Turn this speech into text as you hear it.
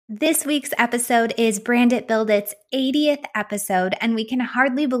This week's episode is Brand It Build It's 80th episode, and we can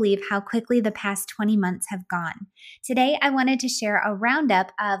hardly believe how quickly the past 20 months have gone. Today, I wanted to share a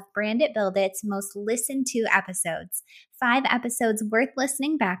roundup of Brand It Build It's most listened to episodes, 5 episodes worth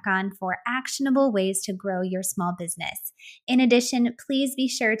listening back on for actionable ways to grow your small business. In addition, please be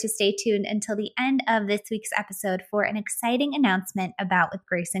sure to stay tuned until the end of this week's episode for an exciting announcement about With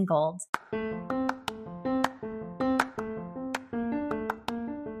Grace and Gold.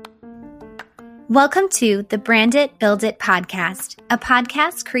 Welcome to the Brand It, Build It podcast, a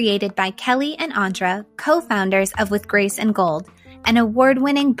podcast created by Kelly and Andra, co-founders of With Grace and Gold, an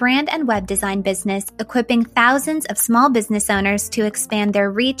award-winning brand and web design business equipping thousands of small business owners to expand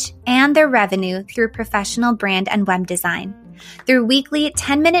their reach and their revenue through professional brand and web design. Through weekly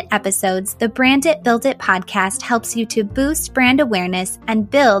 10-minute episodes, the Brand It, Build It podcast helps you to boost brand awareness and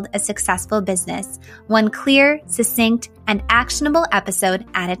build a successful business, one clear, succinct, and actionable episode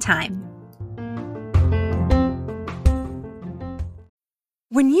at a time.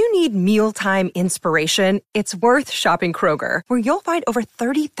 When you need mealtime inspiration, it's worth shopping Kroger, where you'll find over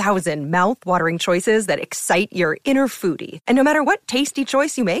 30,000 mouth-watering choices that excite your inner foodie. And no matter what tasty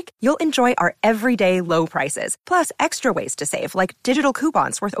choice you make, you'll enjoy our everyday low prices, plus extra ways to save, like digital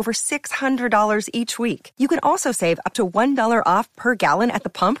coupons worth over $600 each week. You can also save up to $1 off per gallon at the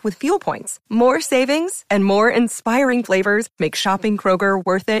pump with fuel points. More savings and more inspiring flavors make shopping Kroger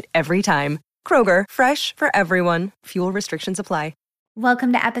worth it every time. Kroger, fresh for everyone. Fuel restrictions apply.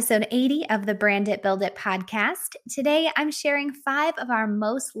 Welcome to episode 80 of the Brand It, Build It podcast. Today, I'm sharing 5 of our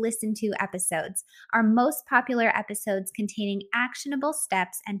most listened to episodes, our most popular episodes containing actionable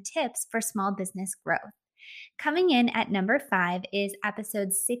steps and tips for small business growth. Coming in at number 5 is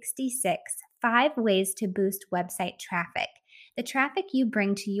episode 66, 5 ways to boost website traffic. The traffic you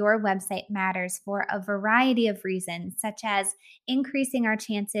bring to your website matters for a variety of reasons, such as increasing our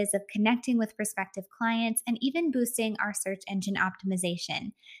chances of connecting with prospective clients and even boosting our search engine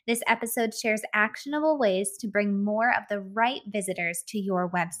optimization. This episode shares actionable ways to bring more of the right visitors to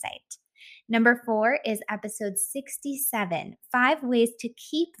your website. Number 4 is episode 67, 5 ways to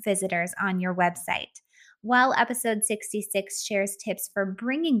keep visitors on your website. While episode 66 shares tips for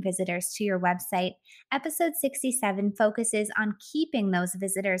bringing visitors to your website, episode 67 focuses on keeping those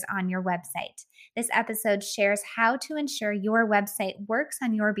visitors on your website. This episode shares how to ensure your website works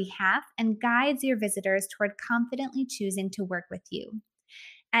on your behalf and guides your visitors toward confidently choosing to work with you.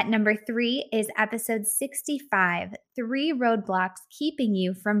 At number 3 is episode 65, 3 roadblocks keeping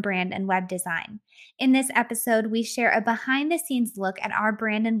you from brand and web design. In this episode, we share a behind-the-scenes look at our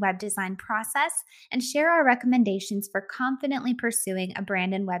brand and web design process and share our recommendations for confidently pursuing a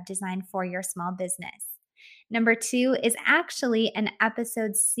brand and web design for your small business. Number 2 is actually an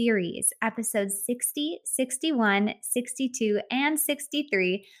episode series. Episodes 60, 61, 62, and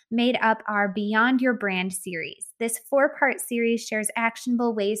 63 made up our Beyond Your Brand series. This 4-part series shares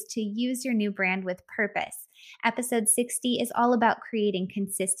actionable ways to use your new brand with purpose. Episode 60 is all about creating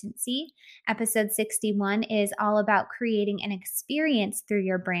consistency. Episode 61 is all about creating an experience through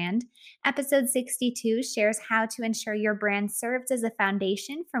your brand. Episode 62 shares how to ensure your brand serves as a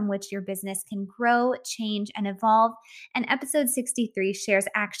foundation from which your business can grow, change, and evolve. And episode 63 shares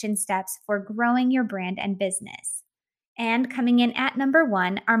action steps for growing your brand and business. And coming in at number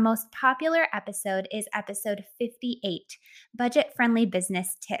 1, our most popular episode is episode 58, Budget-Friendly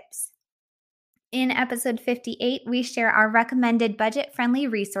Business Tips. In episode 58, we share our recommended budget-friendly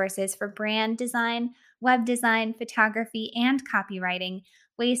resources for brand design, web design, photography, and copywriting,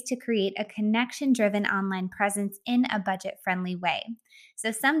 ways to create a connection-driven online presence in a budget-friendly way.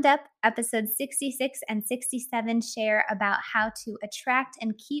 So summed up, episodes 66 and 67 share about how to attract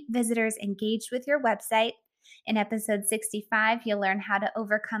and keep visitors engaged with your website. In episode 65, you'll learn how to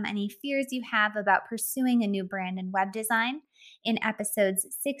overcome any fears you have about pursuing a new brand and web design. In episodes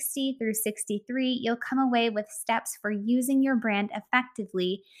 60 through 63, you'll come away with steps for using your brand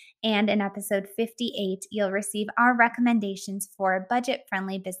effectively. And in episode 58, you'll receive our recommendations for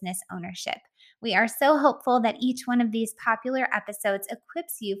budget-friendly business ownership. We are so hopeful that each one of these popular episodes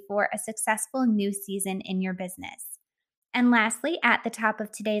equips you for a successful new season in your business. And lastly, at the top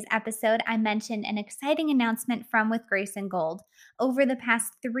of today's episode, I mentioned an exciting announcement from With Grace and Gold. Over the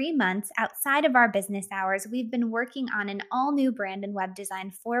past 3 months, outside of our business hours, we've been working on an all-new brand and web design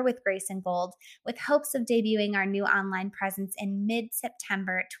for With Grace and Gold, with hopes of debuting our new online presence in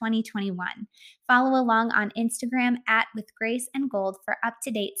mid-September 2021. Follow along on Instagram at With Grace and Gold for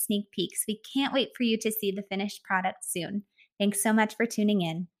up-to-date sneak peeks. We can't wait for you to see the finished product soon. Thanks so much for tuning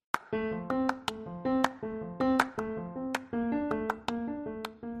in.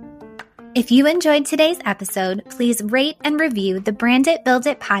 If you enjoyed today's episode, please rate and review the Brand It, Build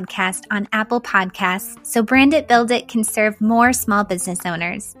It podcast on Apple Podcasts so Brand It, Build It can serve more small business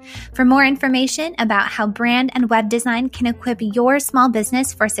owners. For more information about how brand and web design can equip your small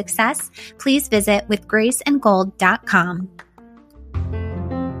business for success, please visit withgraceandgold.com.